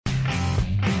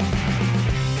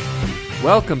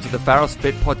Welcome to the Pharos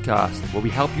Fit podcast, where we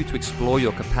help you to explore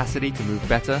your capacity to move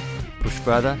better, push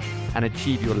further, and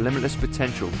achieve your limitless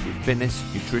potential through fitness,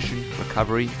 nutrition,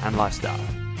 recovery, and lifestyle.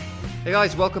 Hey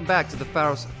guys, welcome back to the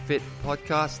Pharos Fit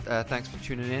podcast. Thanks for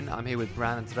tuning in. I'm here with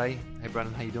Brandon today. Hey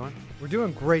Brandon, how you doing? We're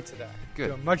doing great today. Good.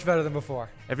 Doing much better than before.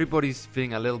 Everybody's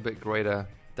feeling a little bit greater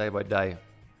day by day.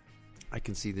 I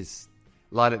can see this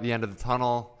light at the end of the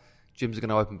tunnel. Gyms are going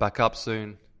to open back up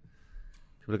soon.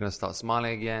 People are going to start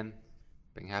smiling again,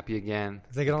 being happy again.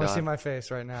 They can only see my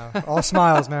face right now. All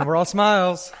smiles, man. We're all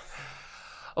smiles.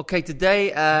 Okay,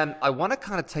 today I want to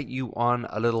kind of take you on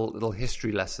a little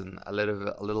history lesson, a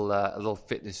little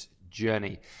fitness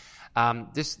journey.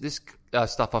 This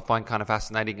stuff I find kind of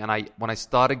fascinating, and when I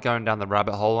started going down the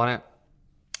rabbit hole on it,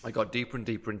 I got deeper and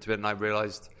deeper into it, and I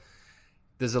realized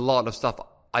there's a lot of stuff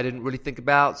I didn't really think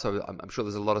about. So I'm sure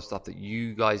there's a lot of stuff that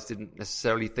you guys didn't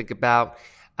necessarily think about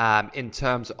in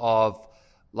terms of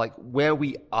like where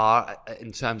we are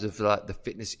in terms of the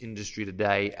fitness industry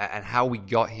today and how we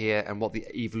got here and what the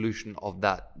evolution of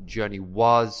that journey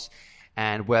was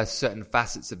and where certain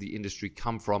facets of the industry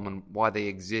come from and why they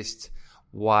exist,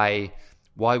 why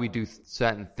we do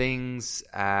certain things,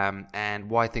 and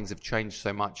why things have changed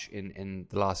so much in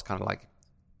the last kind of like,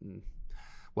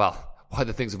 why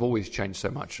the things have always changed so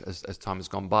much as time has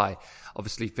gone by.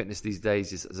 Obviously, fitness these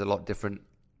days is a lot different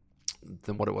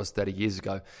than what it was 30 years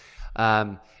ago.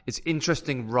 It's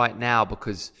interesting right now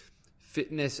because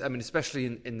fitness, I mean, especially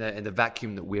in the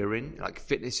vacuum that we're in, like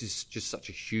fitness is just such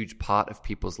a huge part of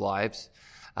people's lives.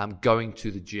 Going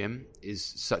to the gym is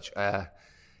such a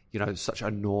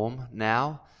norm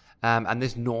now. And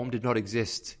this norm did not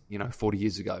exist, 40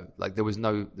 years ago. Like there was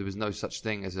no such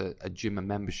thing as a gym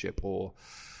membership or,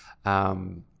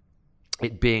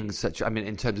 it being such, I mean,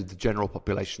 in terms of the general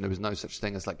population, there was no such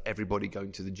thing as like everybody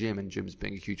going to the gym and gyms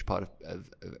being a huge part of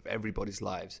everybody's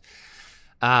lives.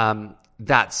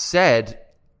 That said,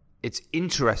 it's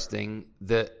interesting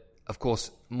that, of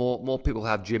course, more people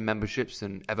have gym memberships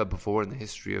than ever before in the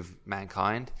history of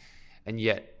mankind, and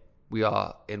yet we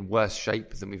are in worse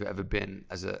shape than we've ever been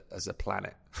as a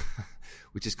planet,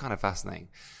 which is kind of fascinating.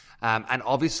 And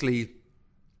obviously,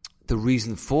 the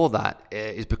reason for that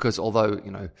is because although,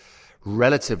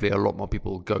 relatively a lot more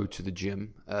people go to the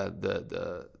gym,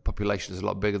 the population is a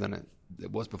lot bigger than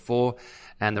it was before,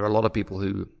 and there are a lot of people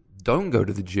who don't go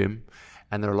to the gym,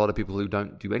 and there are a lot of people who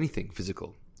don't do anything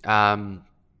physical. And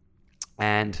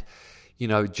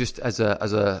just as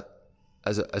a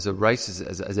race,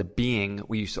 as a being,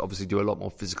 we used to obviously do a lot more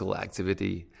physical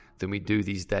activity than we do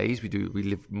these days. We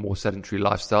live more sedentary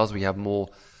lifestyles. We have more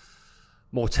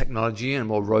technology and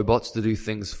more robots to do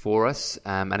things for us,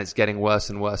 and it's getting worse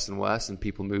and worse and worse, and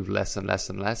people move less and less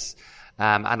and less.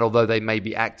 And although they may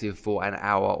be active for an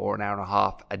hour or an hour and a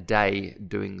half a day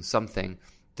doing something,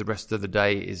 the rest of the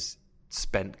day is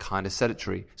spent kind of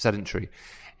sedentary.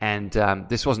 And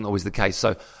this wasn't always the case.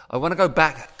 So I want to go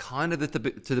back kind of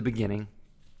to the beginning.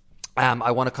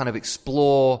 I want to kind of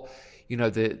explore,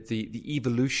 the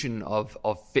evolution of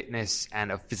fitness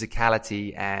and of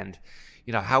physicality and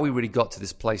how we really got to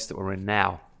this place that we're in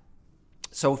now.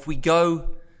 So if we go,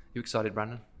 you excited,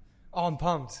 Brandon? Oh, I'm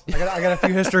pumped. I got a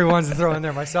few history ones to throw in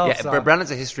there myself. Yeah, so.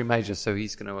 Brandon's a history major, so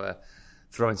he's going to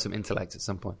throw in some intellect at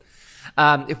some point.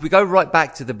 If we go right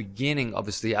back to the beginning,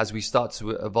 obviously, as we start to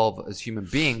evolve as human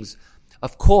beings,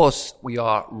 of course, we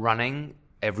are running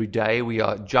every day. We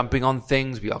are jumping on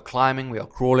things. We are climbing. We are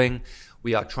crawling.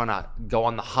 We are trying to go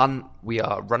on the hunt. We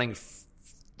are running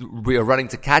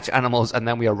to catch animals, and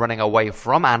then we are running away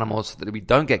from animals so that we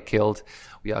don't get killed.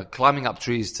 We are climbing up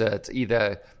trees to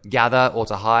either gather or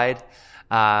to hide.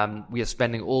 We are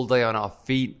spending all day on our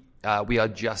feet. We are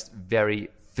just very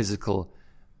physical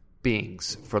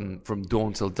beings from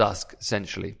dawn till dusk,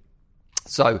 essentially.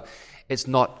 So it's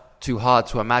not too hard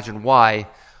to imagine why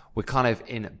we're kind of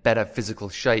in better physical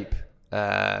shape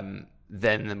than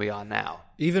we are now.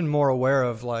 Even more aware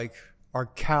of like our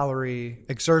calorie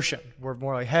exertion. We're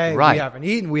more like, hey, right. We haven't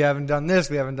eaten, we haven't done this,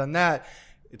 we haven't done that.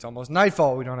 It's almost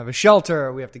nightfall. We don't have a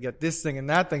shelter. We have to get this thing and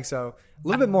that thing. So a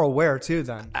little bit more aware too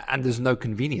then. And there's no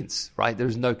convenience, right?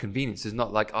 There's no convenience. It's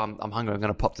not like I'm hungry, I'm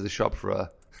going to pop to the shop for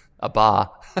a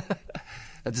bar.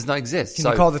 That does not exist. Can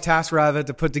you call the TaskRabbit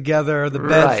to put together the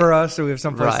bed for us so we have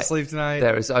some place to sleep tonight?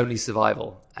 There is only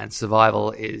survival. And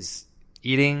survival is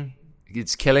eating,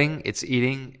 it's killing, it's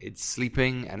eating, it's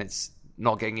sleeping, and it's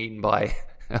not getting eaten by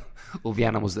all the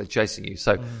animals that are chasing you.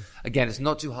 So again, it's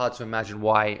not too hard to imagine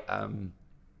why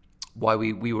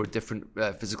we were different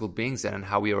physical beings then, and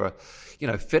how we were,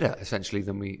 fitter essentially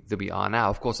than we are now.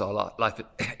 Of course, our life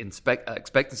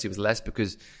expectancy was less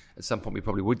because at some point we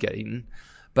probably would get eaten.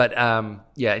 But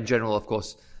in general, of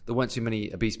course, there weren't too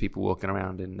many obese people walking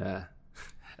around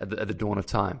at the dawn of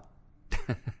time.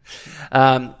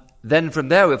 Then from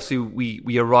there, obviously,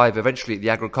 we arrive eventually at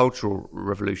the agricultural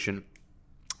revolution.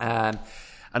 And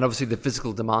obviously the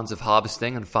physical demands of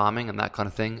harvesting and farming and that kind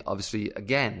of thing, obviously,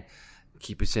 again,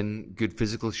 keep us in good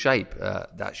physical shape.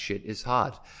 That shit is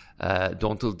hard.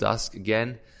 Dawn till dusk,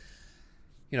 again,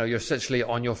 you're essentially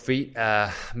on your feet,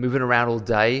 moving around all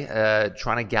day,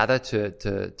 trying to gather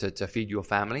to feed your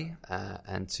family,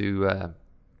 and to,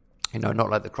 not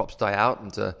let the crops die out,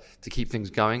 and to keep things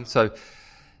going. So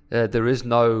there is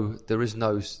no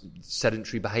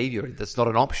sedentary behavior. That's not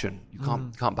an option. You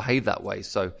can't behave that way.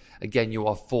 So again, you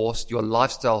are forced. Your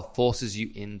lifestyle forces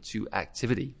you into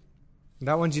activity.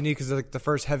 That one's unique because like the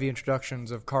first heavy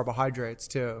introductions of carbohydrates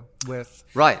too, with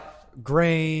right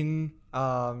grain,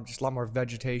 just a lot more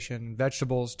vegetation,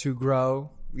 vegetables to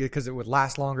grow because it would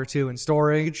last longer too in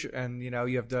storage, and you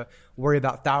have to worry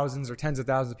about thousands or tens of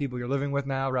thousands of people you're living with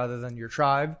now rather than your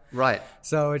tribe. Right.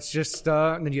 So it's just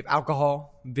and then you have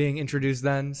alcohol being introduced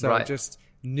then. So right. Just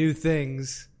new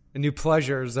things and new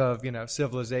pleasures of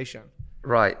civilization.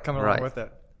 Right. Coming along with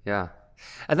it. Yeah.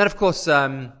 And then of course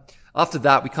after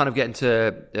that, we kind of get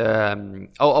into.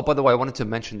 By the way, I wanted to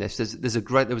mention this. There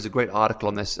was a great article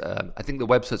on this. I think the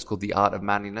website's called The Art of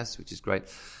Manliness, which is great.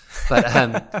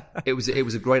 But it was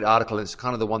a great article. It's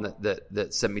kind of the one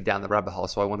that sent me down the rabbit hole.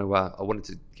 So I wanted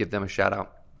to give them a shout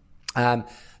out.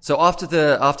 So after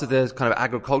the kind of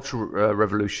agricultural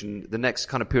revolution, the next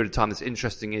kind of period of time that's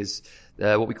interesting is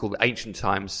what we call the ancient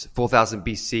times, 4000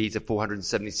 BC to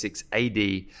 476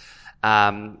 AD,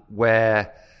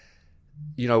 where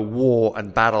war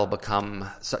and battle become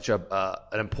such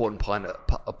an important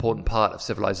part of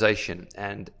civilization,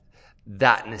 and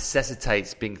that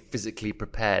necessitates being physically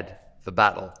prepared for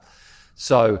battle.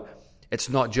 So it's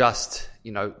not just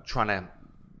trying to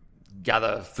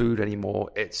gather food anymore.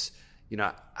 It's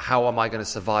how am I going to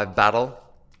survive battle?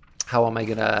 How am I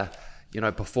going to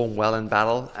perform well in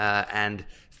battle? And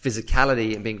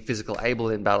physicality and being physical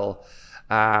able in battle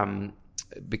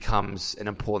becomes an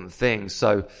important thing.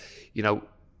 So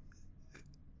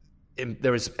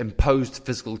there is imposed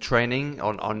physical training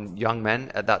on young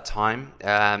men at that time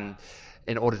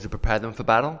in order to prepare them for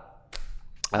battle.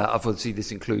 Obviously,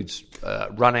 this includes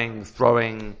running,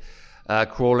 throwing,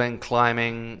 crawling,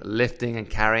 climbing, lifting and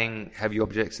carrying heavy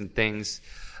objects and things,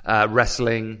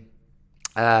 wrestling,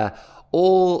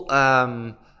 all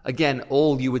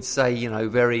you would say,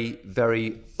 very,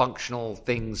 very functional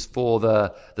things for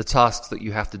the tasks that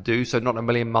you have to do. So not a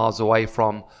million miles away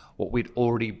from what we'd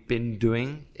already been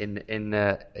doing in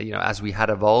as we had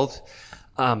evolved.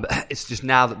 It's just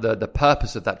now that the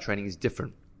purpose of that training is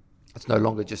different. It's no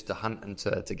longer just to hunt and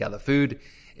to gather food.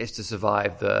 It's to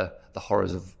survive the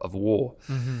horrors of war.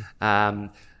 Mm-hmm.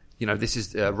 This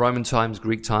is Roman times,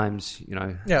 Greek times.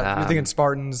 You're thinking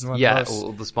Spartans. All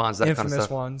the Spartans, that kind of stuff. Infamous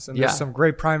ones, and there's some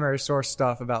great primary source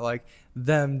stuff about like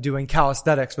them doing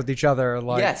calisthenics with each other,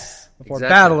 like before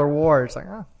battle or war. It's like,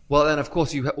 Well, then of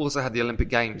course you also had the Olympic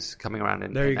Games coming around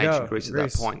in ancient Greece at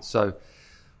that point. So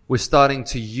we're starting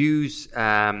to use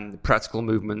practical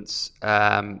movements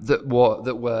that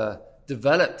were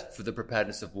developed for the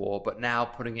preparedness of war, but now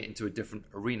putting it into a different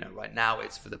arena. Right now,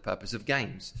 it's for the purpose of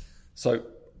games. So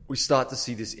we start to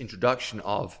see this introduction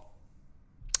of,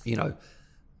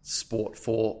 sport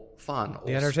for fun.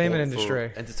 The entertainment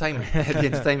industry. The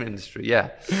entertainment industry,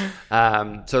 yeah.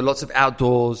 So lots of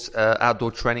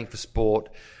outdoor training for sport.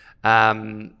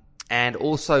 And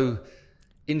also,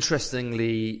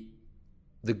 interestingly,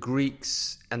 the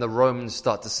Greeks and the Romans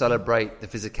start to celebrate the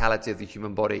physicality of the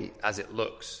human body as it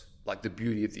looks, like the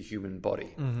beauty of the human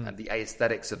body and the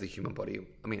aesthetics of the human body.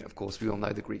 I mean, of course, we all know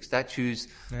the Greek statues,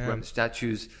 Roman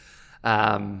statues.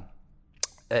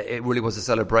 It really was a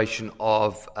celebration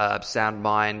of sound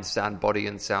mind, sound body,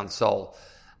 and sound soul.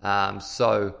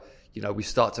 So, we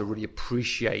start to really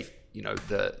appreciate,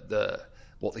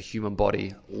 what the human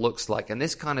body looks like. And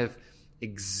this kind of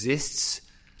exists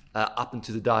up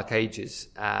into the Dark Ages.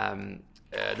 The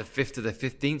 5th to the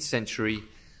 15th century,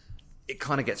 it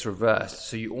kind of gets reversed.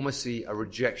 So you almost see a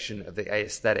rejection of the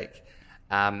aesthetic.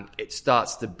 It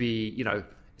starts to be,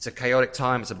 it's a chaotic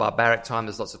time, it's a barbaric time,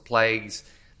 there's lots of plagues.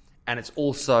 And it's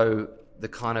also the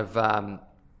kind of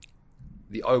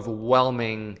the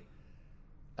overwhelming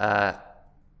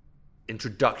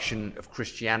introduction of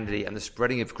Christianity and the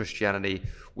spreading of Christianity,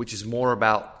 which is more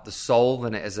about the soul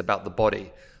than it is about the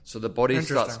body. So the body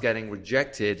starts getting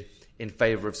rejected in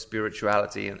favor of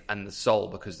spirituality and the soul,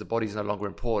 because the body is no longer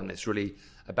important. It's really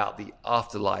about the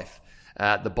afterlife.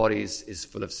 The body is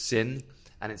full of sin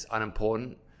and it's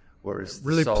unimportant, Whereas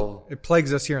Really, the soul, it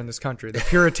plagues us here in this country. The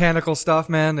puritanical stuff,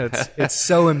 man, it's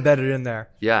so embedded in there.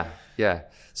 yeah.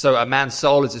 So a man's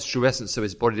soul is his true essence, so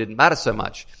his body didn't matter so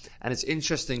much. And it's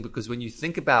interesting because when you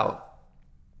think about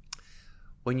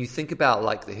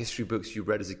like the history books you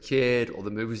read as a kid or the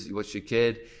movies that you watched as a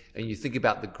kid, and you think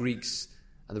about the Greeks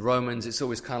and the Romans, it's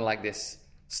always kind of like this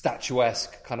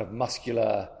statuesque kind of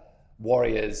muscular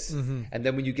warriors. Mm-hmm. And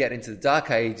then when you get into the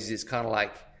Dark Ages, it's kind of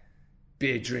like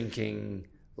beer drinking,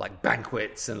 like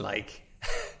banquets and like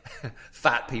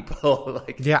fat people.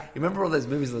 Like, yeah. You remember all those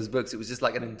movies and those books? It was just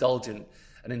like an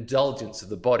indulgence of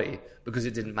the body because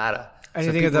it didn't matter.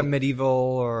 Anything of the medieval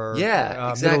or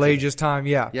exactly. Middle Ages time,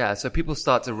 Yeah, so people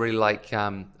start to really like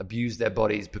abuse their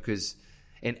bodies because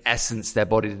in essence their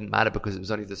body didn't matter because it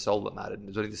was only the soul that mattered and it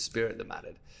was only the spirit that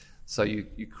mattered. So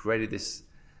you created this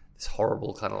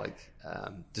horrible kind of like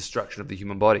destruction of the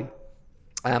human body.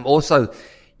 Also,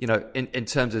 in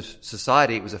terms of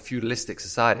society, it was a feudalistic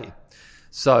society.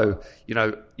 So,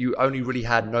 you only really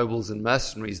had nobles and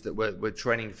mercenaries that were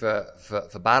training for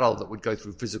battle, that would go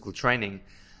through physical training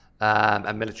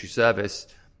and military service.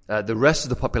 The rest of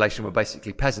the population were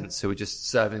basically peasants who were just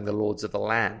serving the lords of the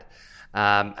land.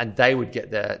 And they would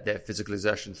get their physical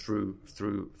exertion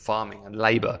through farming and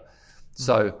labor.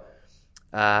 So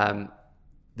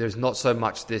there's not so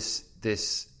much this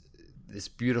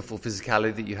beautiful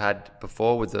physicality that you had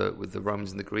before with the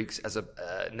Romans and the Greeks.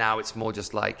 Now it's more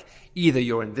just like either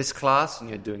you're in this class and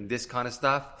you're doing this kind of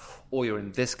stuff, or you're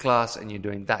in this class and you're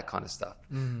doing that kind of stuff.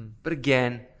 Mm-hmm. But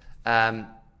again,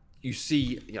 you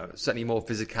see, certainly more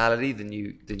physicality than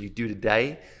you do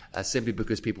today, simply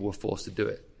because people were forced to do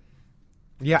it.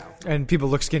 Yeah, and people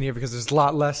look skinnier because there's a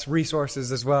lot less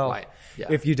resources as well. Right. Yeah.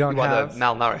 If you don't have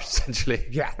malnourished, essentially.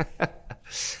 Yeah.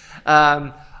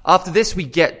 After this, we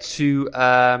get to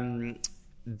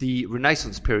the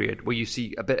Renaissance period, where you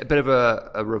see a bit of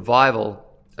a revival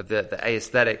of the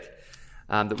aesthetic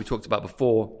that we talked about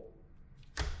before.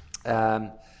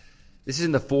 This is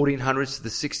in the 1400s to the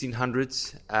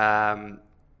 1600s.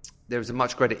 There was a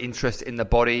much greater interest in the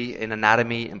body, in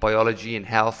anatomy, and biology, and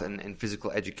health, and physical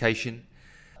education.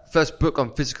 First book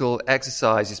on physical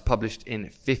exercise is published in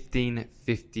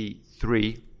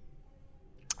 1553.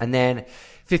 And then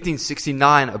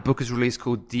 1569, a book is released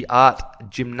called De Arte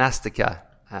Gymnastica.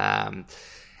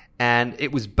 And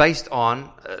it was based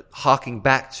on, harking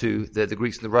back to the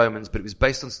Greeks and the Romans, but it was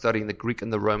based on studying the Greek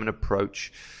and the Roman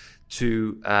approach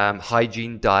to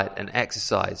hygiene, diet, and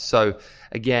exercise. So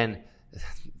again,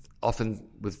 often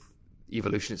with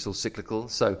evolution, it's all cyclical.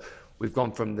 So we've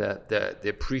gone from the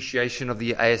appreciation of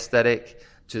the aesthetic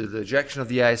to the rejection of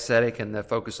the aesthetic and the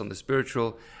focus on the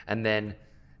spiritual, and then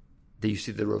you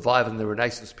see the revival in the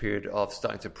Renaissance period of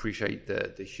starting to appreciate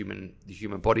the human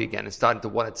body again and starting to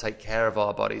want to take care of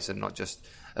our bodies and not just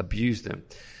abuse them.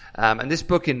 And this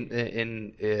book in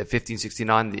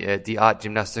 1569, the De Arte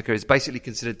Gymnastica, is basically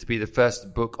considered to be the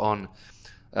first book on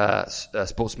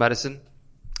sports medicine,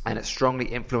 and it strongly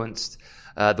influenced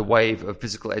the wave of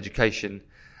physical education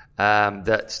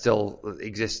that still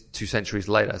exists 2 centuries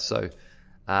later. So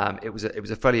it was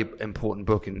a fairly important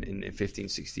book in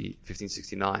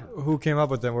 1569. Who came up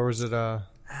with it? Where was it?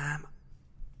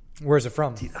 Where's it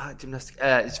from? De Arte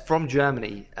Gymnastica. It's from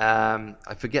Germany.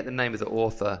 I forget the name of the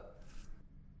author.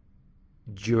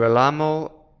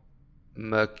 Girolamo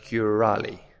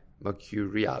Mercuriali.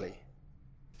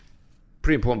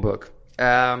 Pretty important book.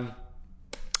 And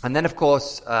then, of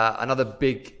course, another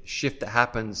big shift that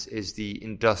happens is the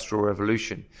Industrial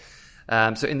Revolution.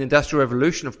 So in the Industrial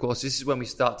Revolution, of course, this is when we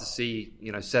start to see,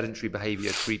 sedentary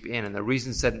behavior creep in. And the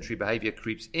reason sedentary behavior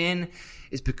creeps in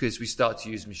is because we start to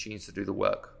use machines to do the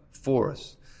work for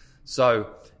us.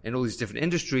 So in all these different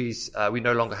industries, we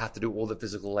no longer have to do all the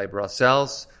physical labor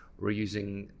ourselves. We're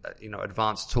using,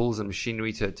 advanced tools and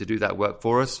machinery to do that work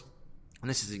for us. And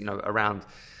this is, around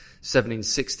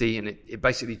 1760, and it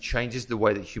basically changes the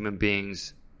way that human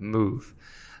beings move.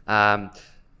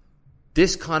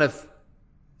 This kind of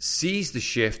sees the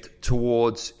shift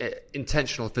towards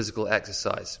intentional physical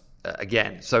exercise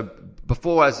again. So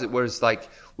before, as it was like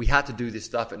we had to do this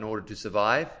stuff in order to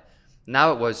survive.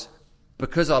 Now it was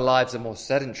because our lives are more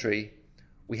sedentary,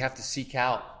 we have to seek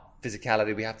out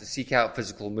physicality, we have to seek out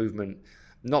physical movement,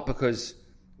 not because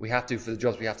we have to for the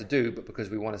jobs we have to do, but because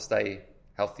we want to stay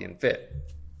healthy and fit.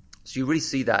 So you really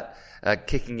see that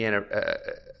kicking in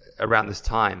around this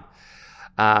time.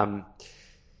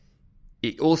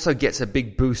 It also gets a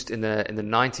big boost in the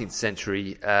 19th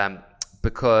century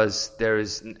because there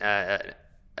is a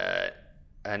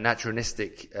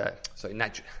nationalistic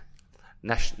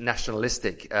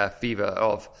fever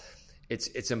of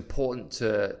it's important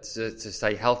to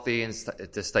stay healthy and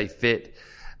to stay fit,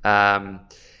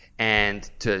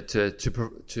 and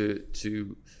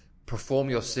to perform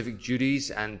your civic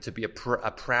duties and to be a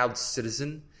proud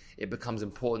citizen, it becomes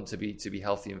important to be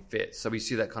healthy and fit. So we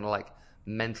see that kind of like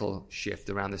mental shift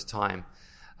around this time,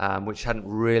 which hadn't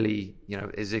really,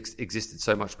 existed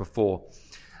so much before.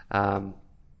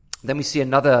 Then we see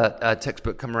another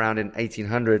textbook come around in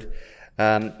 1800,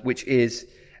 which is,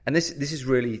 and this is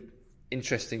really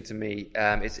interesting to me.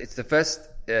 It's the first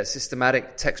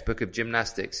systematic textbook of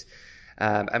gymnastics,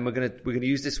 and we're gonna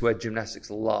use this word gymnastics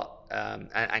a lot,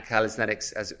 and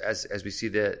calisthenics as we see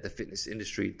the fitness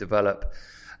industry develop.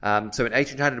 So in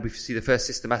 1800 we see the first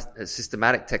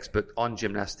systematic textbook on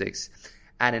gymnastics,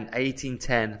 and in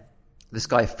 1810 this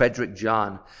guy Frederick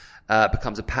Jahn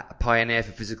becomes a pioneer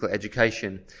for physical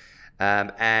education,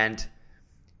 and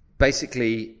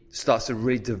basically starts to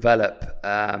really develop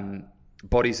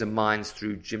bodies and minds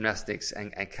through gymnastics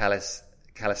and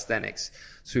calisthenics.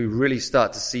 So we really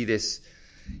start to see this,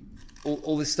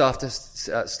 all this stuff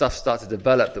start to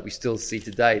develop that we still see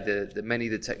today. The many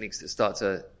of the techniques that start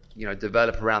to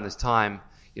develop around this time,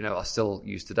 are still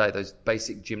used today. Those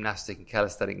basic gymnastic and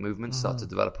calisthenic movements start to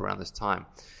develop around this time,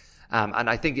 and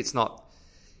I think it's not.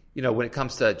 When it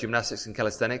comes to gymnastics and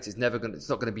calisthenics, it's not going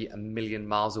to be a million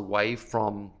miles away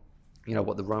from,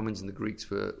 what the Romans and the Greeks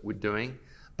were doing,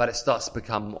 but it starts to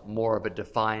become more of a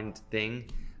defined thing.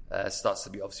 Starts to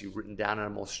be obviously written down in a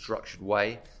more structured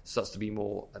way. Starts to be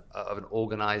more of an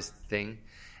organized thing,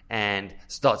 and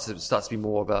starts to be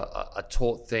more of a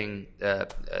taught thing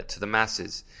to the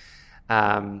masses.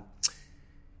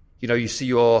 You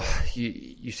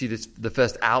see the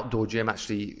first outdoor gym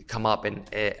actually come up in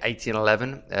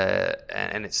 1811,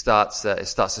 and it starts to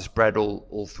spread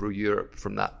all through Europe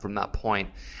from that point.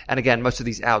 And again, most of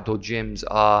these outdoor gyms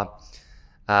are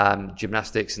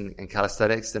gymnastics and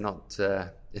calisthenics. They're not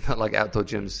like outdoor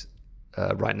gyms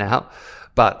right now,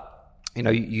 but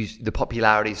the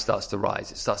popularity starts to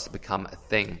rise. It starts to become a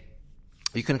thing.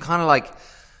 You can kind of like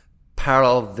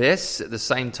parallel this at the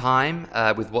same time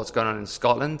with what's going on in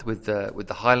Scotland with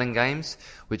the Highland Games,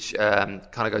 which kind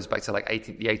of goes back to like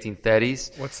the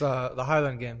 1830s. What's the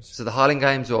Highland Games? So the Highland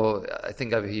Games, or I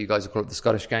think over here you guys will call it the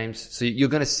Scottish Games. So you're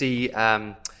going to see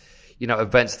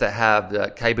events that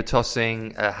have caber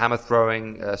tossing, hammer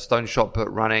throwing, stone shot put,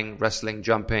 running, wrestling,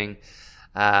 jumping,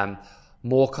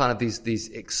 more kind of these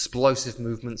explosive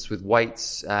movements with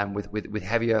weights, with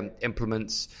heavier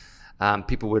implements.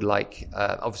 People would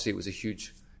obviously it was a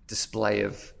huge display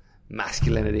of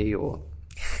masculinity or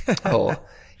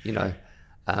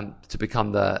to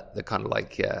become the kind of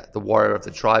like the warrior of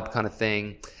the tribe kind of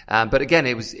thing. But again,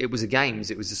 it was a games,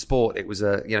 it was a sport, it was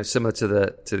similar to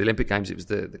the Olympic Games. It was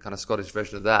the kind of Scottish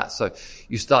version of that. So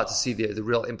you start to see the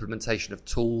real implementation of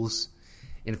tools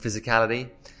in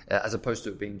physicality, as opposed to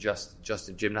it being just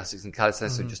in gymnastics and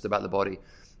calisthenics, so just about the body.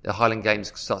 The Highland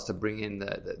Games starts to bring in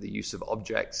the use of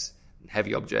objects,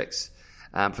 heavy objects,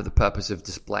 for the purpose of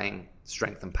displaying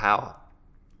strength and power.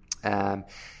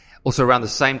 Also around the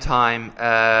same time,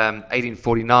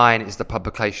 1849 is the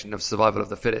publication of Survival of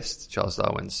the Fittest, Charles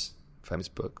Darwin's famous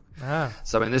book.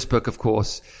 So in this book, of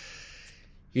course,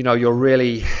 you're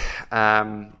really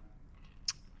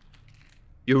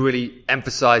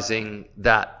emphasizing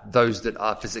that those that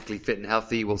are physically fit and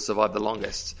healthy will survive the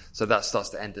longest. So that starts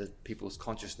to enter people's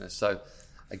consciousness. So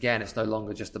again, it's no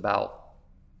longer just about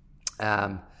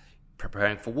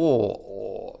preparing for war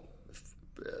or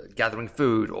gathering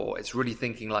food, or it's really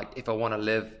thinking like, if I want to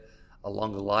live a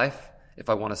longer life, if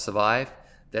I want to survive,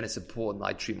 then it's important that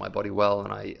I treat my body well,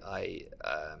 and I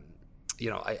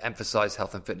emphasize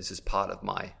health and fitness as part of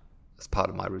my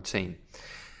routine.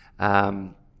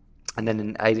 And then in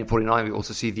 1849, we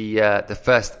also see the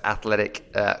first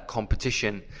athletic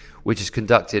competition, which is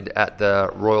conducted at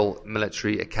the Royal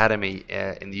Military Academy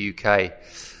in the UK.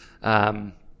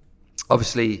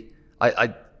 Obviously,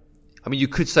 I mean, you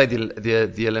could say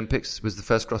the Olympics was the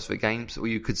first CrossFit Games, or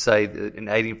you could say that in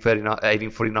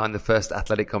 1849, the first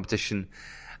athletic competition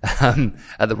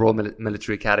at the Royal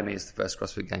Military Academy is the first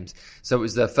CrossFit Games. So it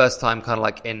was the first time, kind of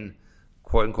like in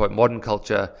quote unquote modern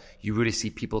culture, you really see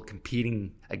people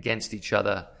competing against each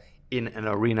other in an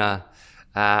arena,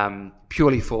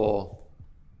 purely for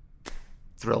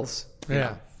thrills.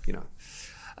 You know.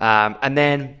 And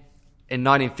then in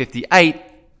 1958,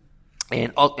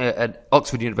 at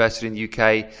Oxford University in the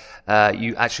UK,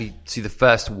 you actually see the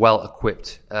first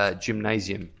well-equipped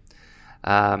gymnasium.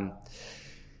 So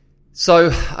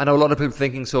I know a lot of people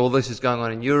thinking, so all this is going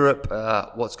on in Europe,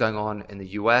 what's going on in the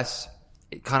US?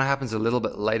 It kind of happens a little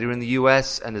bit later in the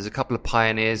US, and there's a couple of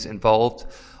pioneers involved.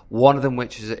 One of them,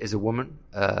 which is a woman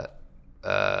by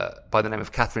the name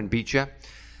of Catherine Beecher.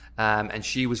 And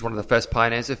she was one of the first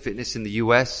pioneers of fitness in the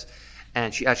US.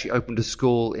 And she actually opened a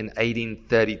school in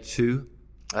 1832,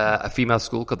 a female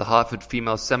school called the Hartford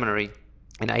Female Seminary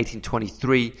in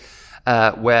 1823,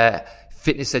 where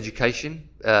fitness education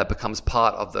becomes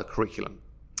part of the curriculum,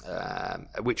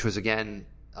 which was, again,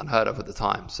 unheard of at the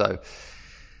time. So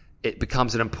it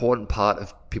becomes an important part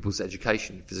of people's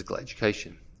education, physical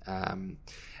education.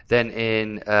 Then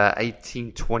in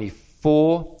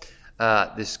 1824,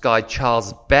 this guy,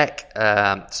 Charles Beck,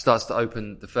 starts to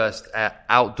open the first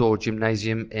outdoor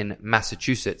gymnasium in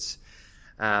Massachusetts.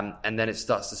 And then it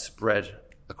starts to spread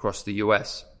across the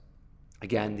US.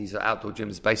 Again, these are outdoor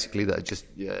gyms basically that are just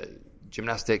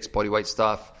gymnastics, bodyweight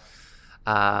stuff,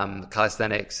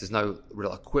 calisthenics. There's no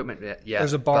real equipment yet.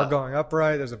 There's a bar going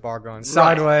upright. There's a bar going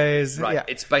sideways. Right. Yeah.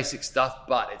 It's basic stuff,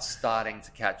 but it's starting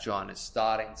to catch on. It's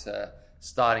starting to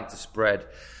spread.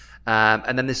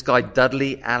 And then this guy,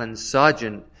 Dudley Allen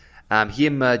Sargent, he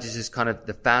emerges as kind of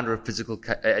the founder of physical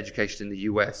education in the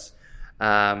US.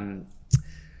 And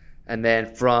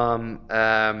then from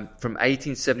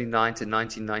 1879 to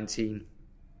 1919,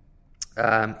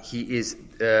 he is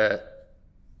the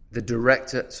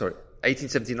director.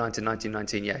 1879 to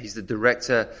 1919. Yeah, he's the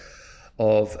director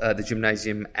of the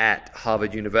gymnasium at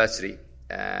Harvard University.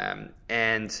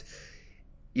 And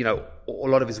you know, a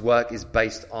lot of his work is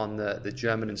based on the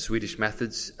German and Swedish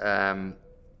methods, and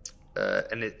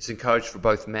it's encouraged for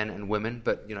both men and women.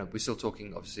 But, you know, we're still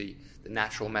talking, obviously, the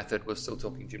natural method. We're still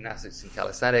talking gymnastics and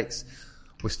calisthenics.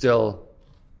 We're still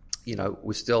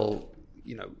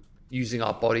using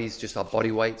our bodies, just our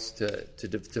body weights to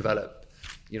develop,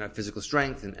 you know, physical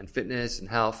strength and fitness and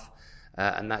health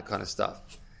and that kind of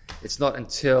stuff. It's not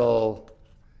until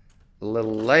a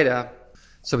little later.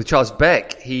 So with Charles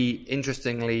Beck, he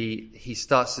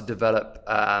starts to develop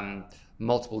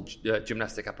multiple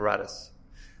gymnastic apparatus.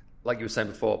 Like you were saying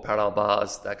before, parallel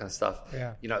bars, that kind of stuff.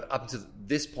 Yeah. You know, up to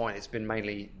this point, it's been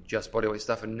mainly just bodyweight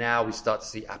stuff. And now we start to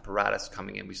see apparatus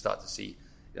coming in. We start to see,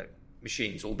 you know,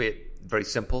 machines, albeit very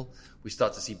simple. We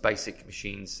start to see basic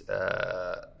machines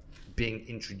being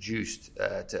introduced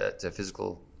to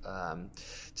physical,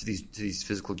 to these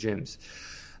physical gyms.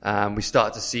 We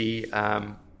start to see,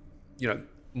 you know,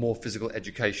 more physical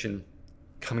education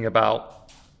coming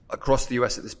about across the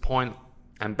US at this point.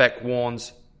 And Beck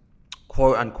warns,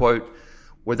 quote unquote,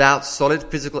 without solid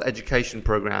physical education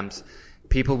programs,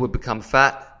 people would become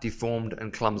fat, deformed,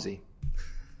 and clumsy.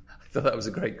 I thought that was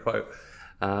a great quote.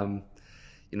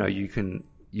 You know, you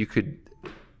could,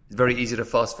 very easy to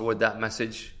fast forward that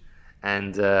message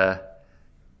and,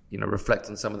 you know, reflect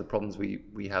on some of the problems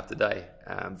we have today,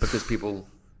 because people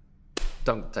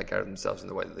don't take care of themselves in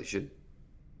the way that they should.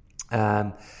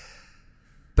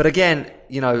 But again,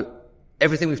 you know,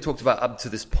 everything we've talked about up to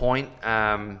this point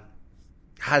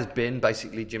has been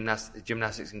basically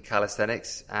gymnastics and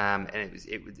calisthenics, and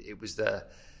it was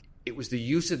the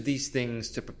use of these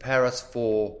things to prepare us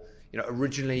for, you know,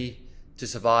 originally to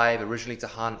survive, originally to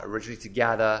hunt, originally to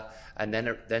gather, and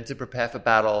then to prepare for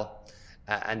battle,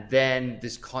 and then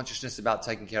this consciousness about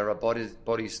taking care of our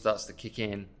bodies starts to kick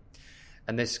in,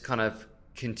 and this kind of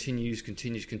continues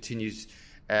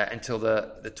until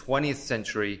the 20th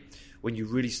century, when you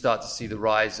really start to see the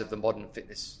rise of the modern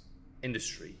fitness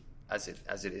industry as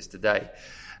it is today.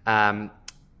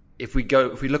 If we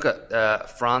look at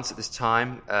France at this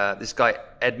time, this guy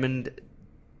Edmond,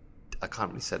 I can't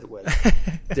really say the word,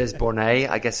 Desbornay,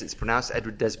 I guess it's pronounced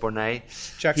Edward Desbornay.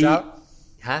 Checks out.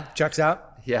 Huh? Checks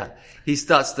out. Yeah, he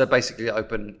starts to basically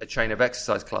open a chain of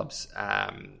exercise clubs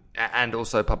and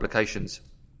also publications,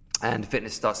 and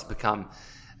fitness starts to become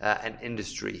an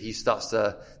industry. He starts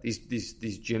to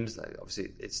these gyms.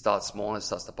 Obviously, it starts small. It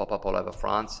starts to pop up all over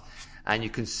France, and you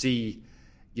can see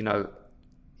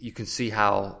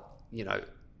how, you know,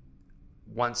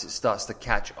 once it starts to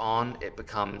catch on, it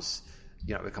becomes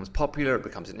popular. It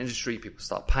becomes an industry. People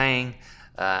start paying.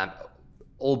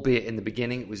 Albeit in the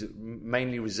beginning, it was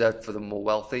mainly reserved for the more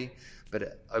wealthy,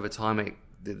 but over time,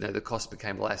 the cost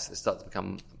became less. It started to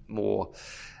become more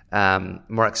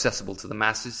accessible to the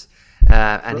masses.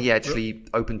 And he actually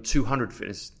opened 200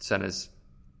 fitness centers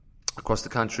across the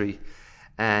country,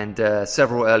 and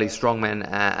several early strongmen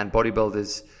and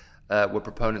bodybuilders were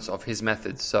proponents of his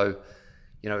methods. So,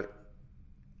 you know,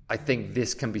 I think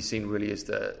this can be seen really as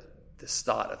the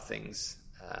start of things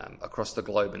across the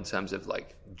globe in terms of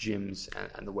like gyms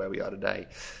and the where we are today.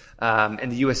 In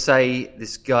the USA,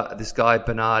 this guy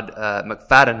Bernard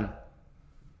McFadden,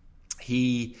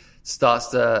 he starts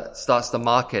to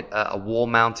market a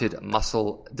wall-mounted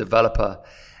muscle developer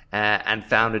and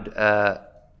founded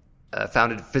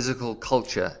Physical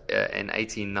Culture in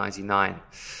 1899.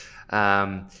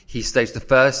 He staged the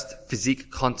first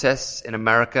physique contests in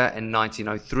America in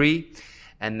 1903,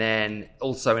 and then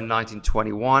also in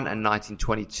 1921 and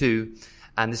 1922.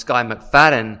 And this guy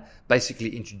McFadden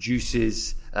basically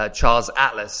introduces Charles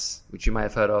Atlas, which you may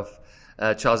have heard of.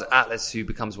 Charles Atlas, who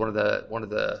becomes one of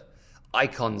the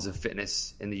icons of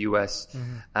fitness in the US.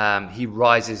 Mm-hmm. He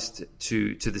rises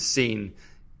to the scene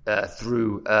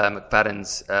through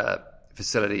McFadden's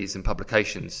facilities and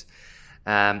publications.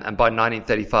 And by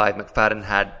 1935, McFadden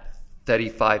had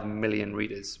 35 million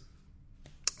readers.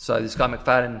 So this guy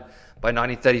McFadden, by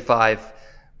 1935,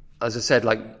 as I said,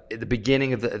 like at the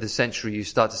beginning of the century, you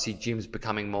start to see gyms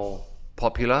becoming more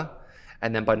popular.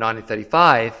 And then by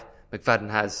 1935, McFadden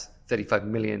has 35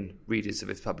 million readers of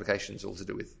his publications, all to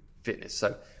do with fitness.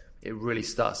 So it really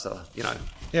starts to,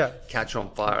 catch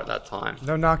on fire at that time.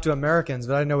 No knock to Americans,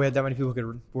 but I didn't know we had that many people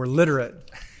who were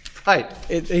literate. Right.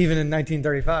 Even in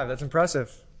 1935. That's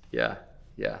impressive. Yeah.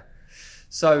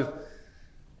 So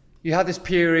you have this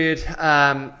period,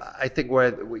 I think,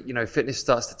 where, fitness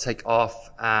starts to take off,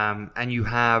 and you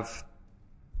have,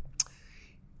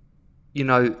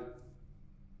 there's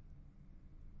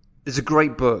a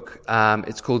great book.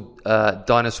 It's called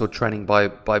Dinosaur Training by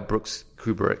Brooks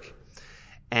Kubrick.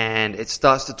 And it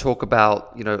starts to talk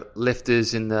about,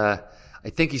 lifters in I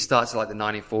think he starts at like the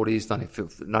 1940s,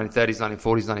 1930s,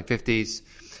 1940s, 1950s.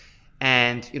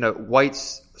 And,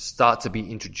 weights start to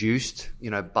be introduced.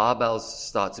 Barbells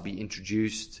start to be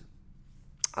introduced.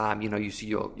 You see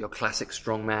your classic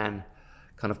strongman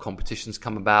kind of competitions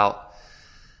come about.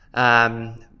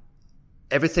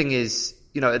 Everything is,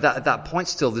 at that point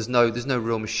still, there's no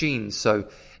real machines. So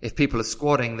if people are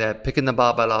squatting, they're picking the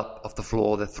barbell up off the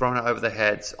floor, they're throwing it over their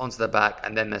heads onto their back,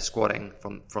 and then they're squatting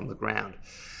from the ground.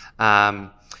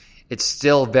 It's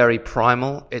still very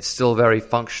primal. It's still very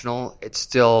functional. It's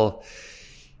still,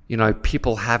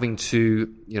 people having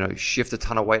to, shift a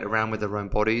ton of weight around with their own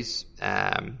bodies.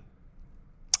 And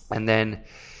then,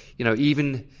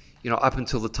 even, up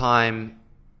until the time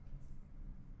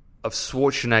of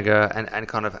Schwarzenegger and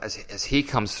kind of as he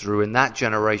comes through in that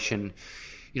generation,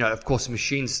 of course,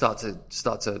 machines start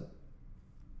to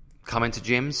come into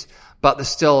gyms, but there's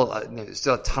still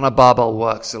a ton of barbell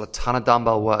work, still a ton of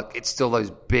dumbbell work. It's still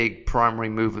those big primary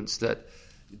movements that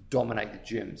dominate the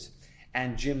gyms.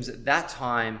 And gyms at that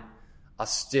time are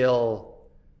still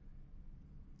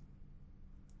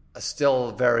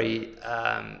very,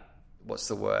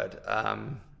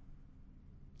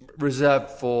 reserved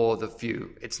for the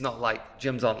few. It's not like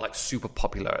gyms aren't like super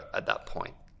popular at that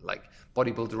point. Like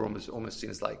bodybuilders are almost seen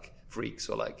as like freaks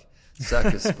or like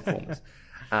circus performers.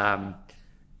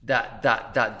 That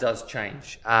does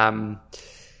change. And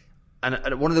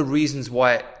one of the reasons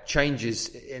why it changes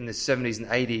in the 70s and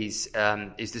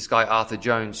 80s is this guy Arthur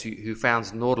Jones who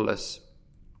founds Nautilus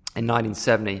in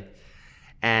 1970.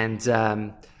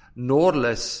 And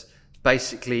Nautilus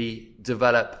basically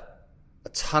developed a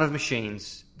ton of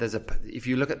machines. If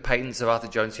you look at patents of Arthur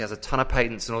Jones, he has a ton of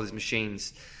patents on all these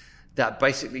machines that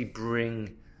basically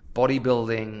bring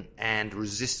bodybuilding and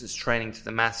resistance training to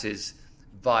the masses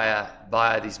via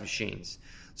these machines.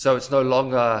 So it's no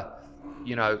longer,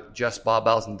 just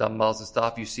barbells and dumbbells and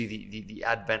stuff. You see the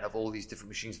advent of all these different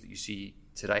machines that you see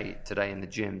today in the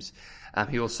gyms.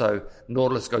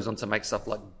 Nautilus goes on to make stuff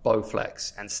like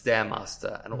Bowflex and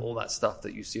Stairmaster and all that stuff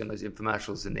that you see on those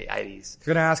infomercials in the 80s. I was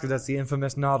going to ask if that's the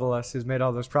infamous Nautilus who's made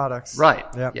all those products. Right.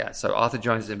 Yep. Yeah. So Arthur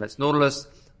Jones invents Nautilus.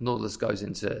 Nautilus goes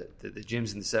into the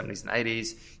gyms in the 70s and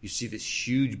 80s. You see this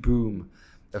huge boom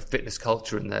of fitness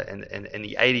culture in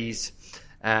the 80s.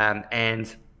 At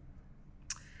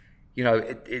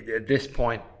this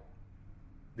point,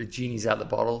 the genie's out of the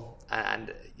bottle,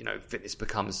 and fitness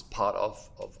becomes part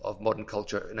of modern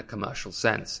culture in a commercial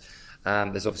sense.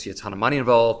 There's obviously a ton of money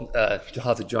involved.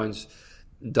 Arthur Jones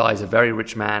dies a very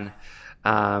rich man,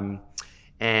 and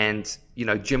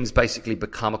gyms basically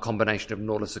become a combination of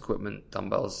Nautilus equipment,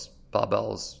 dumbbells,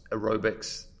 barbells,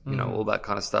 aerobics, all that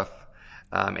kind of stuff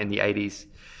in the 80s.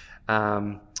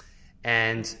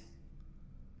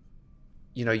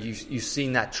 You've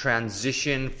seen that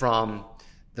transition from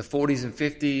the 40s and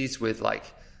 50s with like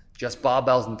just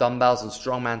barbells and dumbbells and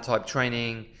strongman type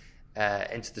training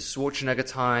into the Schwarzenegger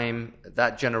time,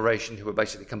 that generation who were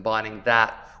basically combining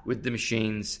that with the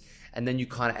machines. And then you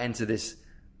kind of enter this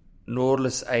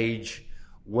Nautilus age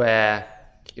where,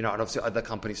 and obviously other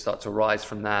companies start to rise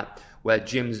from that, where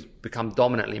gyms become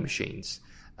dominantly machines.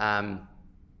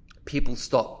 People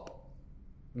stop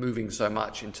moving so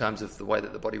much in terms of the way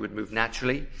that the body would move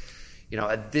naturally.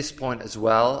 At this point as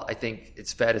well, I think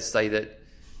it's fair to say that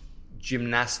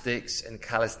gymnastics and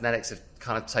calisthenics have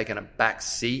kind of taken a back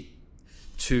seat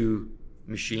to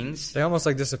machines. They almost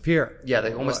like disappear. Yeah,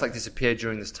 they almost like disappear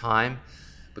during this time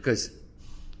because,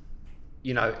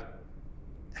 you know,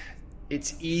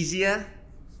 it's easier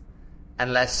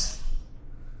and less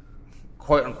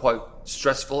quote unquote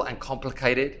stressful and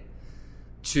complicated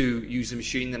to use a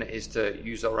machine than it is to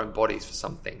use our own bodies for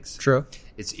some things. True.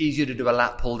 It's easier to do a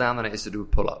lat pull down than it is to do a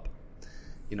pull up.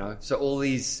 You know, so all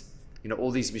these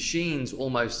machines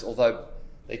almost, although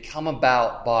they come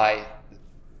about by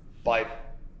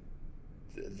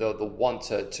the want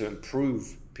to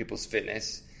improve people's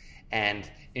fitness and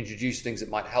introduce things that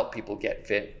might help people get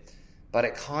fit, but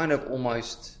it kind of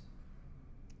almost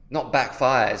not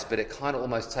backfires, but it kind of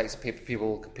almost takes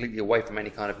people completely away from any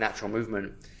kind of natural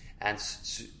movement, and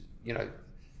you know,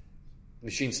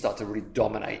 machines start to really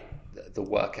dominate the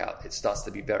workout. It starts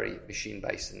to be very machine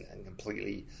based and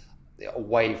completely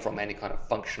away from any kind of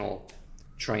functional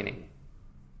training.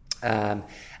 And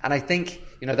I think,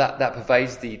 you know, that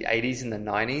pervades the 80s and the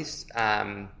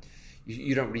 90s.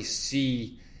 You don't really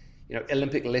see, you know,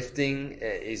 Olympic lifting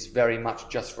is very much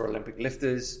just for Olympic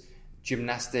lifters.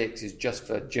 Gymnastics is just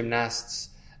for gymnasts.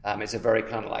 It's a very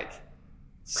kind of like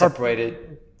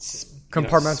separated,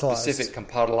 compartmentalized, specific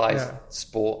compartmentalized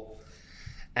sport.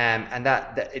 And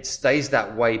that it stays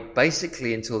that way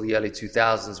basically until the early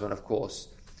 2000s, when, of course,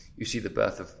 you see the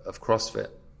birth of CrossFit.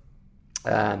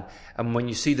 And when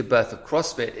you see the birth of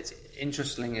CrossFit, it's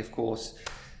interesting, of course,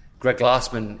 Greg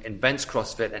Glassman invents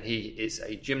CrossFit and he is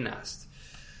a gymnast.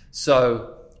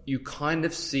 So you kind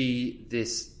of see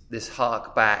this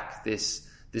hark back, this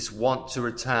want to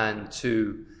return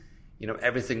to, you know,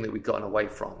 everything that we've gotten away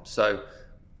from. So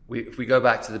if we go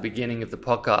back to the beginning of the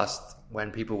podcast,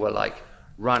 when people were like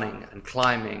running and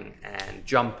climbing and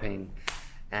jumping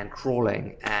and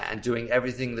crawling and doing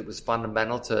everything that was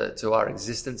fundamental to our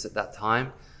existence at that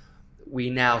time, we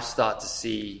now start to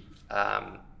see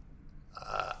a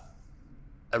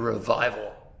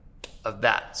revival of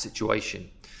that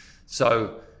situation.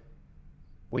 So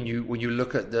when you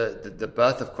look at the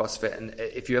birth of CrossFit, and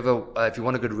if you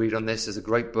want a good read on this, there's a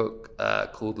great book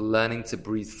called Learning to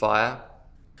Breathe Fire.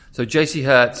 So JC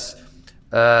Hertz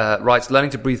writes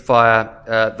Learning to Breathe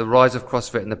Fire, The Rise of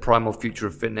CrossFit and the Primal Future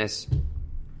of Fitness.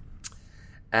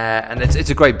 And it's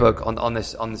a great book on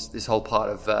this whole part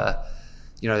of the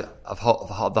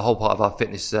whole part of our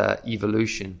fitness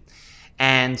evolution.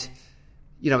 And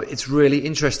you know, it's really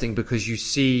interesting because you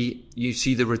see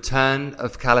the return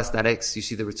of calisthenics, you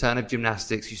see the return of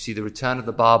gymnastics, you see the return of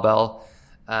the barbell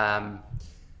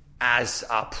as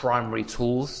our primary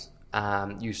tools.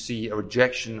 You see a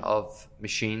rejection of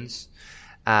machines.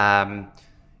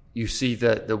 You see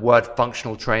the word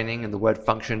functional training and the word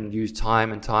function used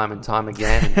time and time and time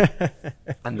again,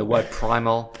 and the word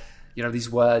primal. You know,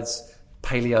 these words,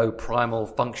 paleo, primal,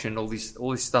 function, all this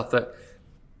stuff that,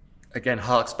 again,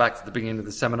 harks back to the beginning of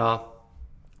the seminar.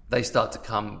 They start to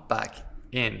come back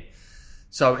in.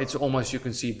 So it's almost, you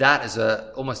can see that as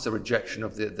almost a rejection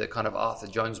of the kind of Arthur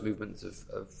Jones movement of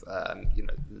you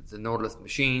know, the Nautilus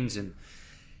machines and,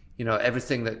 you know,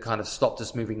 everything that kind of stopped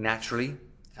us moving naturally.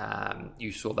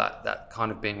 You saw that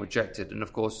kind of being rejected. And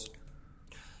of course,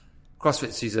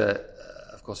 CrossFit sees a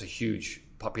huge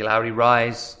popularity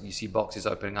rise. You see boxes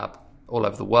opening up all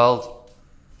over the world.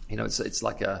 You know, it's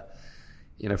like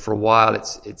you know, for a while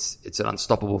it's an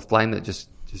unstoppable flame that just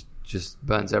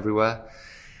burns everywhere,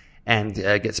 and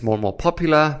gets more and more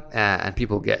popular, and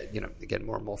people get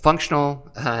more and more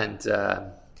functional, and you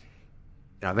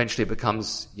know, eventually it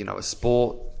becomes, you know, a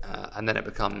sport, and then it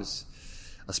becomes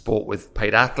a sport with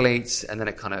paid athletes, and then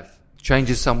it kind of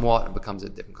changes somewhat and becomes a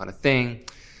different kind of thing,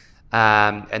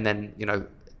 and then, you know,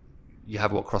 you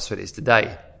have what CrossFit is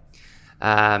today.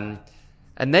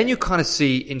 And then you kind of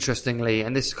see, interestingly,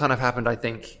 and this kind of happened, I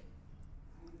think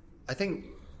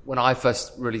when I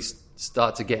first really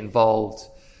started to get involved,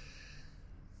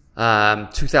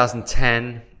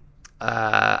 2010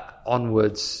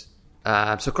 onwards.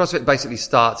 So CrossFit basically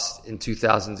starts in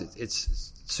 2000.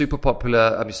 It's super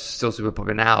popular. I mean, it's still super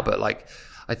popular now, but like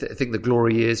I think the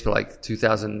glory years for like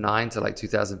 2009 to like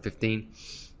 2015,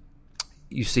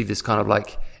 you see this kind of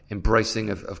like embracing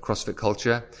of CrossFit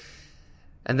culture.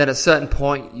 And then at a certain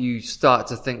point, you start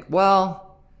to think,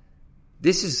 well,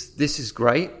 this is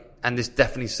great, and this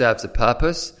definitely serves a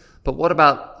purpose. But what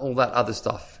about all that other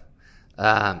stuff?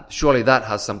 Surely that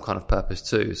has some kind of purpose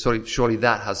too. Surely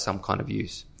that has some kind of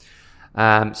use.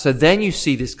 So then you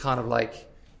see this kind of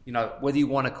like, you know, whether you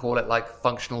want to call it like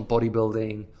functional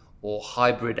bodybuilding or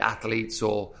hybrid athletes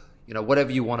or, you know,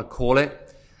 whatever you want to call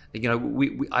it. You know,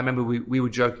 I remember we were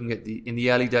joking in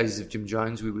the early days of Jim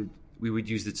Jones, we would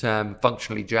use the term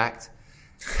functionally jacked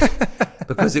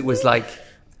because it was like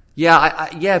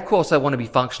Yeah, of course I want to be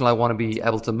functional. I want to be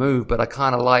able to move, but I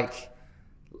kind of like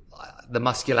the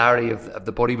muscularity of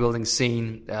the bodybuilding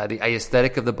scene, the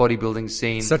aesthetic of the bodybuilding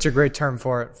scene. Such a great term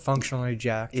for it, functionally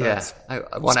jacked. Yeah.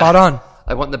 I want Spot on.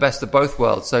 I want the best of both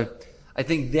worlds. So I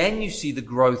think then you see the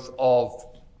growth of,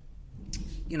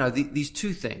 these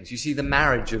two things. You see the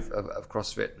marriage of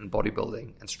CrossFit and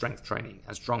bodybuilding and strength training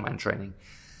and strongman training.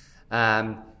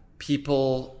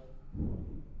 People,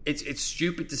 it's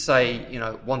stupid to say,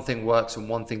 one thing works and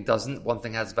one thing doesn't. One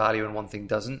thing has value and one thing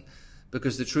doesn't,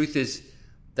 because the truth is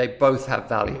they both have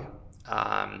value.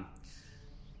 And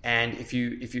if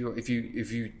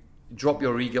you drop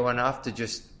your ego enough to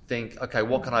just think, okay,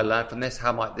 what can I learn from this?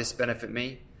 How might this benefit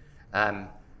me?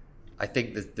 I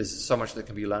think that there's so much that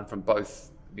can be learned from both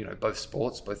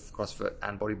sports, both CrossFit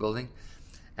and bodybuilding.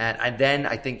 And then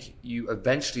I think you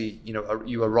eventually,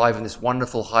 you arrive in this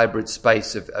wonderful hybrid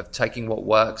space of taking what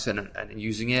works and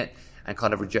using it and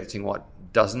kind of rejecting what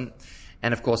doesn't.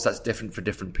 And of course, that's different for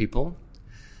different people.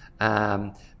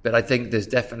 But I think there's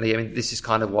definitely, this is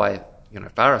kind of why,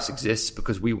 Pharos exists,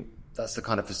 because that's the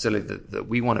kind of facility that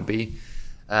we want to be.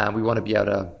 We want to be able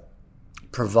to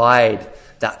provide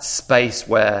that space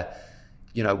where,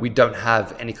 we don't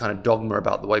have any kind of dogma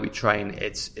about the way we train.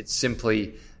 It's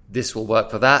simply, this will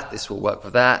work for that, this will work for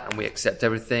that, and we accept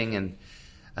everything. And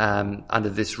under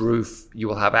this roof, you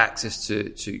will have access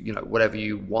to whatever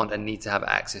you want and need to have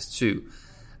access to.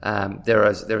 There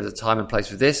is a time and place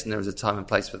for this, and there is a time and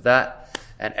place for that,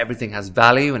 and everything has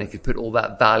value. And if you put all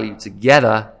that value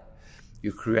together,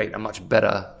 you create a much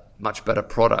better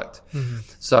product. Mm-hmm.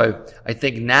 So I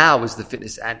think now, as the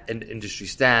fitness industry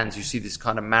stands, you see this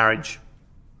kind of marriage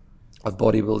of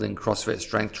bodybuilding, CrossFit,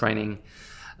 strength training,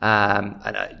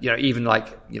 and even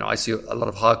I see a lot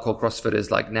of hardcore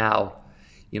CrossFitters now,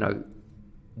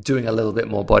 doing a little bit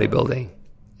more bodybuilding.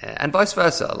 And vice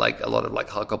versa, like a lot of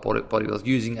hardcore bodybuilders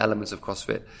using elements of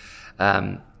CrossFit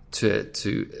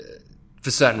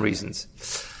for certain reasons.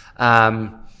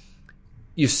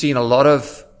 You've seen a lot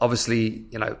of, obviously,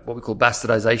 what we call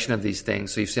bastardization of these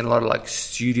things. So you've seen a lot of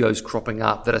studios cropping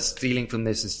up that are stealing from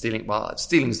this and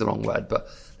stealing is the wrong word, but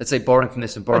let's say borrowing from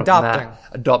this and borrowing from that.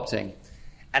 Adopting.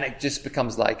 And it just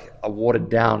becomes like a watered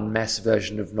down mess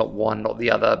version of not one, not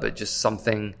the other, but just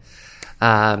something.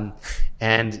 And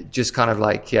just kind of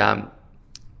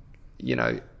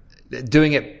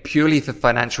doing it purely for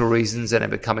financial reasons and it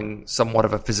becoming somewhat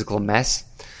of a physical mess.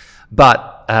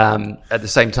 But at the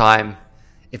same time,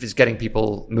 if it's getting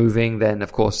people moving, then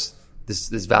of course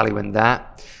there's value in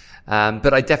that.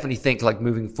 But I definitely think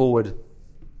moving forward,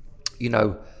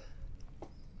 you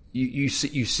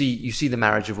see the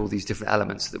marriage of all these different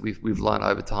elements that we've learned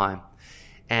over time.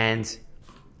 And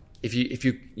if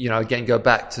you again go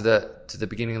back to the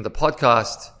beginning of the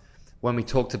podcast when we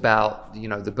talked about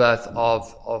the birth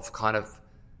of kind of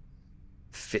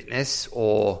fitness,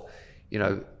 or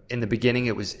in the beginning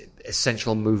it was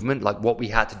essential movement, like what we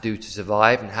had to do to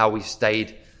survive, and how we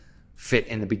stayed fit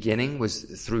in the beginning was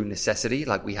through necessity.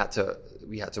 Like we had to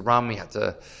run, we had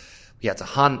to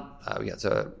hunt, we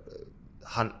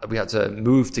had to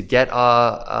move to get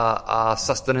our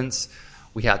sustenance.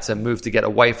 We had to move to get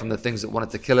away from the things that wanted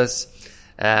to kill us.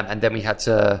 And then we had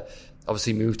to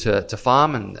obviously move to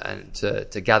farm and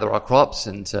to gather our crops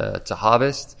and to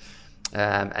harvest.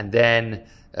 And then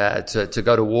to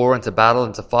go to war and to battle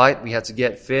and to fight, we had to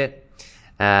get fit.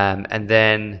 And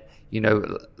then,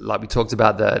 like we talked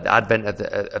about the advent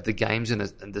of the games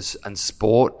and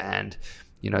sport, and,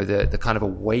 the kind of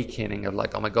awakening of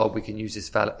oh my God, we can use this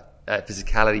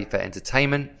physicality for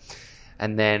entertainment.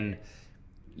 And then,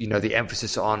 the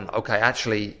emphasis on, okay,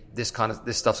 actually this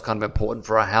stuff's kind of important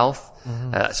for our health,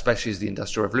 especially as the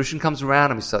Industrial Revolution comes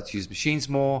around and we start to use machines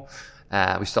more.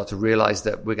 We start to realize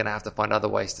that we're going to have to find other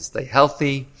ways to stay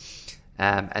healthy.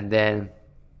 And then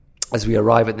as we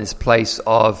arrive at this place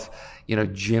of,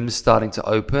 gyms starting to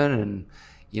open and,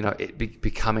 it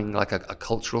becoming like a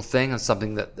cultural thing and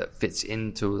something that fits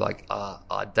into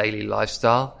our daily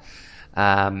lifestyle.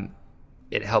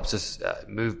 It helps us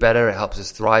move better. It helps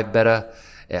us thrive better.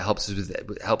 It helps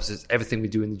us everything we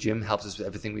do in the gym helps us with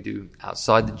everything we do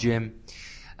outside the gym.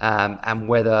 And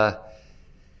whether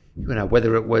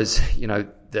it was,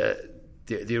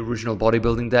 the original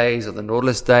bodybuilding days, or the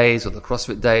Nautilus days, or the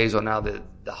CrossFit days, or now the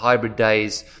hybrid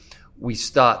days, we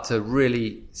start to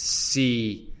really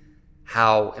see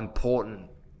how important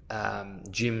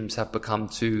gyms have become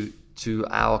to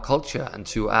our culture and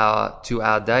to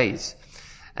our days.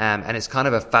 And it's kind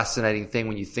of a fascinating thing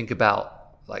when you think about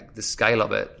the scale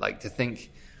of it, to think,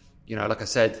 like I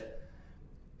said,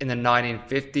 in the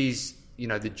 1950s,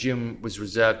 the gym was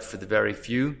reserved for the very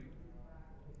few.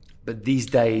 But these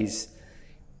days,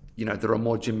 there are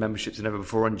more gym memberships than ever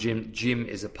before, and gym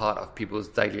is a part of people's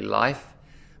daily life.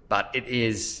 But it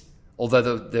is,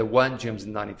 although there weren't gyms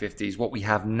in the 1950s, what we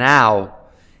have now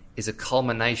is a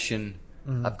culmination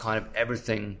of kind of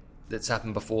everything that's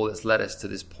happened before that's led us to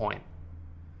this point.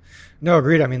 No,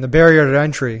 agreed. I mean, the barrier to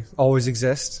entry always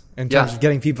exists in terms of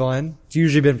getting people in. It's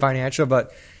usually been financial,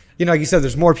 but, like you said,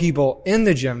 there's more people in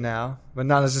the gym now, but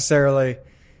not necessarily,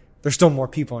 there's still more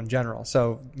people in general.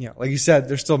 So, like you said,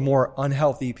 there's still more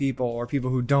unhealthy people or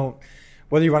people who don't,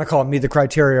 whether you want to call it meet the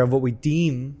criteria of what we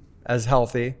deem as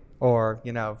healthy or,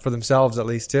 for themselves at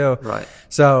least too. Right.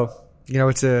 So,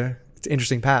 it's an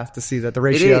interesting path to see that the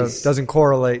ratio doesn't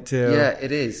correlate to. Yeah,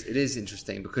 it is. It is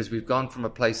interesting because we've gone from a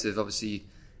place of obviously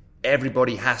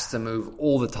everybody has to move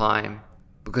all the time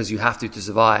because you have to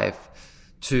survive,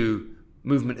 to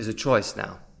movement is a choice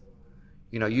now.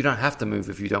 You don't have to move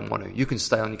if you don't want to. You can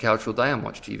stay on your couch all day and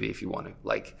watch TV if you want to.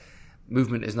 Like,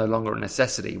 movement is no longer a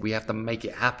necessity. We have to make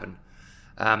it happen.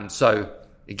 So,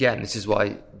 again, this is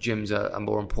why gyms are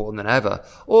more important than ever.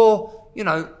 Or,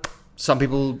 some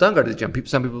people don't go to the gym.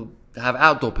 Some people have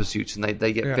outdoor pursuits and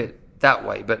they get fit that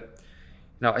way. But,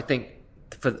 I think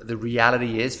for the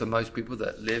reality is for most people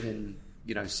that live in,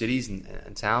 cities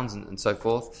and towns and so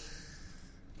forth,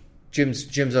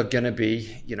 gyms are going to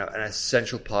be, an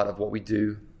essential part of what we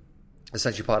do,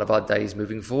 essential part of our days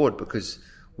moving forward, because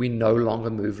we no longer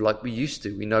move like we used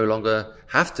to. We no longer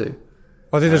have to.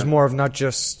 Well, I think there's more of not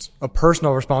just a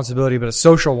personal responsibility, but a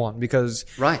social one, because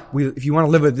if you want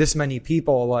to live with this many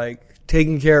people, like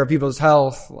taking care of people's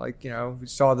health, like, we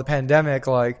saw the pandemic,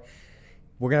 like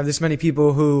we're going to have this many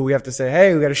people who we have to say,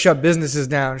 hey, we got to shut businesses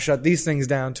down, shut these things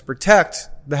down to protect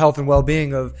the health and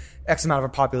well-being of X amount of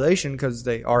a population because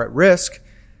they are at risk.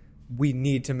 We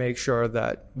need to make sure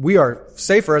that we are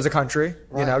safer as a country.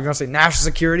 We're going to say national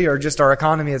security or just our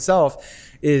economy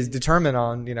itself is determined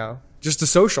on, just the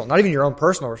social, not even your own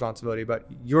personal responsibility, but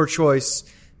your choice,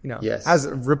 has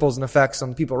ripples and effects on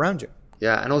the people around you.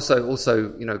 Yeah. And also,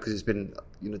 because it's been,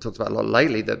 talked about a lot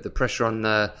lately, the pressure on,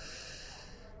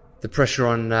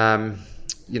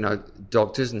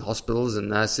 doctors and hospitals and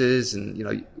nurses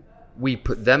and, we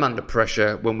put them under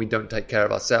pressure when we don't take care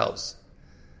of ourselves.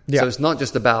 Yeah. So it's not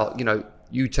just about,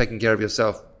 you taking care of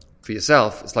yourself for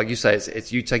yourself. It's like you say,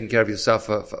 it's you taking care of yourself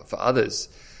for others,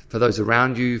 for those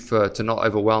around you, to not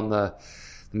overwhelm the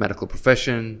medical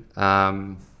profession.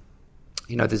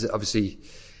 There's obviously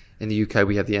in the UK,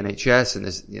 we have the NHS and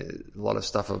there's a lot of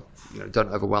stuff of, don't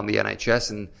overwhelm the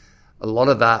NHS. And a lot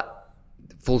of that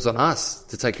falls on us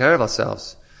to take care of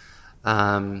ourselves.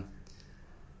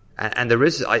 And there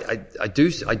is, I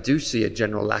do see a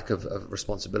general lack of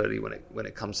responsibility when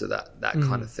it comes to that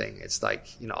kind of thing. It's like,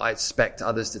 I expect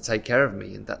others to take care of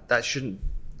me, and that shouldn't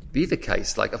be the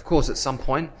case. Like, of course, at some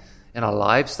point in our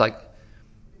lives, like,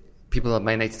 people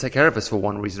may need to take care of us for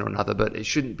one reason or another, but it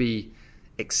shouldn't be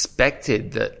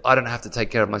expected that I don't have to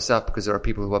take care of myself because there are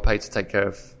people who are paid to take care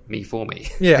of me for me.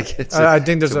 Yeah. Like, I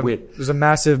think there's a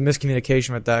massive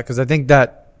miscommunication with that, because I think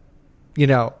that,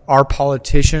 our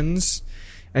politicians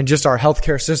and just our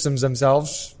healthcare systems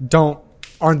themselves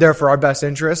aren't there for our best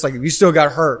interest. Like, if you still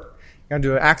got hurt, you're going to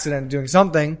do an accident doing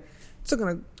something, it's still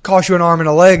going to cost you an arm and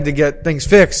a leg to get things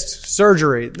fixed,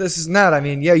 surgery, this is that. I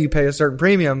mean, you pay a certain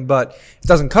premium, but it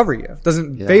doesn't cover you. It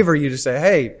doesn't favor you to say,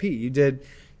 hey, Pete, you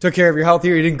took care of your health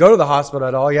here. You didn't go to the hospital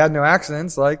at all. You had no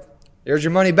accidents. Like, here's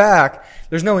your money back.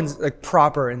 There's no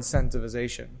proper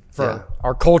incentivization for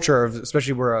our culture,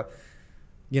 especially we're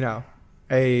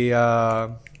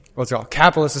what's it called,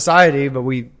 capitalist society, but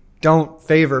we don't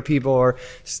favor people or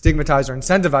stigmatize or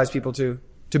incentivize people to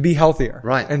be healthier,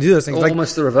 and do those things.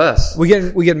 Almost the reverse. We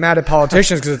get mad at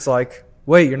politicians because it's like,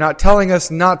 wait, you're not telling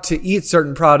us not to eat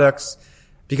certain products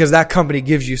because that company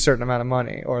gives you a certain amount of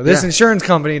money, or this insurance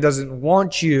company doesn't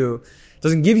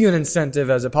give you an incentive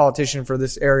as a politician for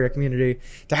this area community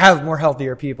to have more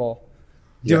healthier people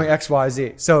doing X, Y,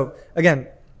 Z. So again,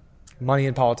 money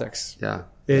in politics.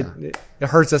 It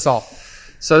hurts us all.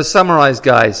 So to summarize,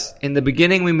 guys, in the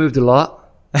beginning we moved a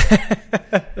lot.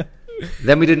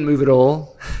 Then we didn't move at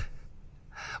all.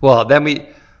 Well, then we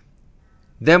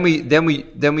in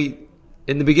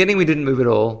the beginning we didn't move at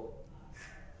all.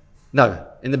 No,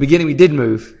 in the beginning we did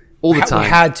move all the time.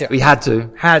 We had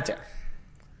to.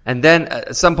 And then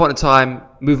at some point in time,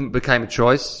 movement became a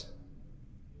choice,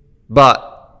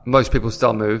 but most people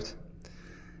still moved.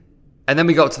 And then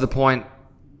we got to the point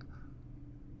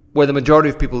where the majority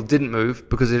of people didn't move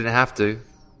because they didn't have to.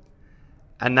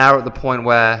 And now we're at the point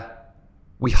where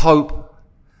we hope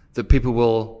that people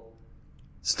will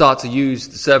start to use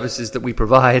the services that we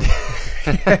provide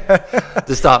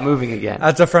to start moving again.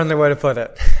 That's a friendly way to put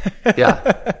it.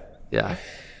 Yeah.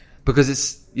 because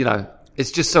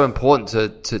it's just so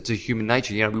important to human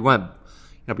nature. We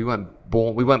weren't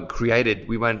born, we weren't created,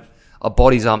 our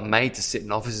bodies aren't made to sit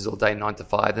in offices all day 9 to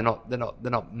 5. They're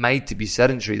not made to be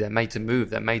sedentary. They're made to move.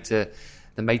 They're made to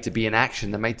be in action.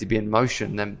 They're made to be in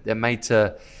motion. They're made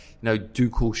to, do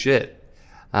cool shit.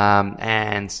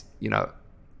 And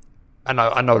I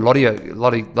know a lot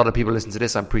of people listen to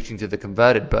this. I'm preaching to the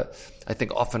converted, but I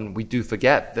think often we do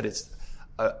forget that it's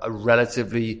a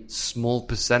relatively small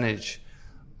percentage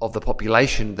of the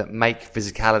population that make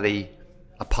physicality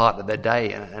a part of their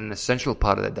day and an essential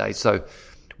part of their day. So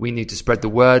we need to spread the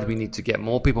word. We need to get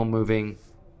more people moving,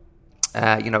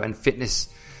 and fitness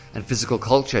and physical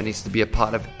culture needs to be a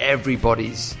part of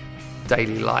everybody's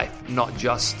daily life, not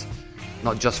just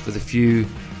for the few,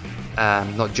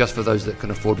 not just for those that can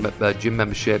afford gym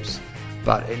memberships,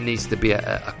 but it needs to be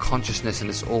a consciousness in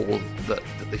us all that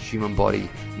the human body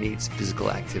needs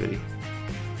physical activity.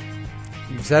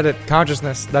 You've said it.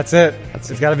 Consciousness. That's it.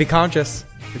 It's got to be conscious.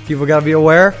 People got to be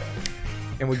aware,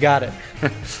 and we got it.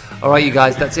 All right, you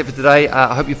guys, that's it for today.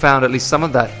 I hope you found at least some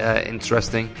of that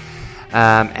interesting.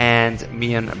 And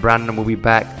me and Brandon will be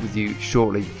back with you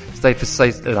shortly. Stay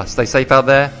safe out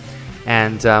there,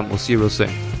 and we'll see you real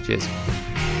soon. Cheers.